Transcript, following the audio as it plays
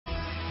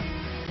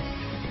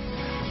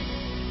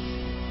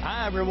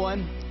Hi,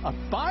 everyone. A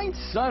fine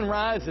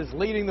sunrise is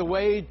leading the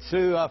way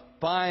to a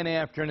fine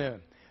afternoon.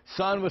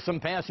 Sun with some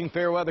passing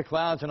fair weather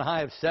clouds and a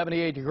high of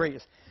 78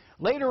 degrees.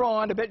 Later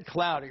on, a bit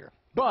cloudier.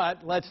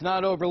 But let's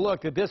not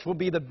overlook that this will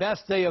be the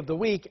best day of the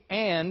week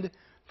and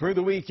through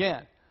the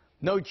weekend.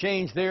 No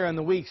change there in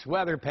the week's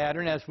weather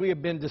pattern as we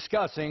have been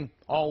discussing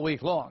all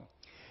week long.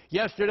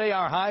 Yesterday,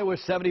 our high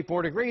was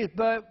 74 degrees,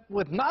 but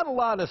with not a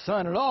lot of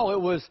sun at all, it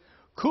was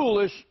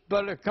coolish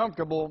but a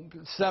comfortable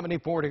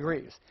 74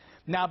 degrees.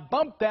 Now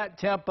bump that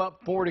temp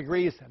up 4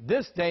 degrees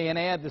this day and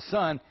add the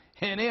sun,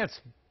 and it's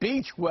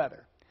beach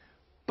weather.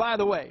 By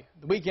the way,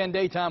 the weekend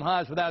daytime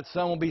highs without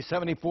sun will be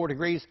 74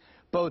 degrees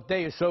both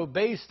days. So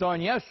based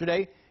on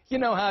yesterday, you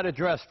know how to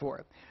dress for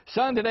it.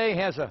 Sun today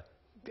has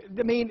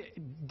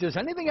does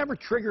anything ever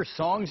trigger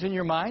songs in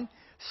your mind?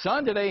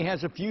 Sun today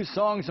has a few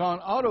songs on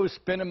auto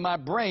spin in my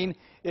brain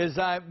as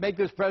I make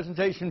this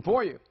presentation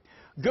for you.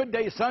 Good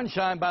Day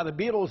Sunshine by the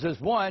Beatles is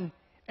one,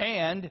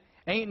 and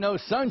Ain't No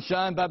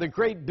Sunshine by the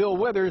great Bill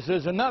Withers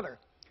is another.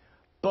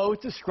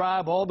 Both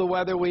describe all the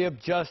weather we have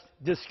just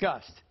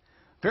discussed.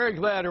 Very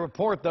glad to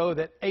report, though,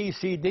 that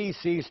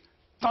AC/DC's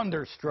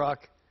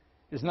Thunderstruck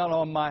is not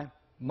on my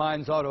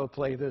mind's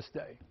autoplay this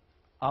day.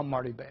 I'm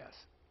Marty Bass.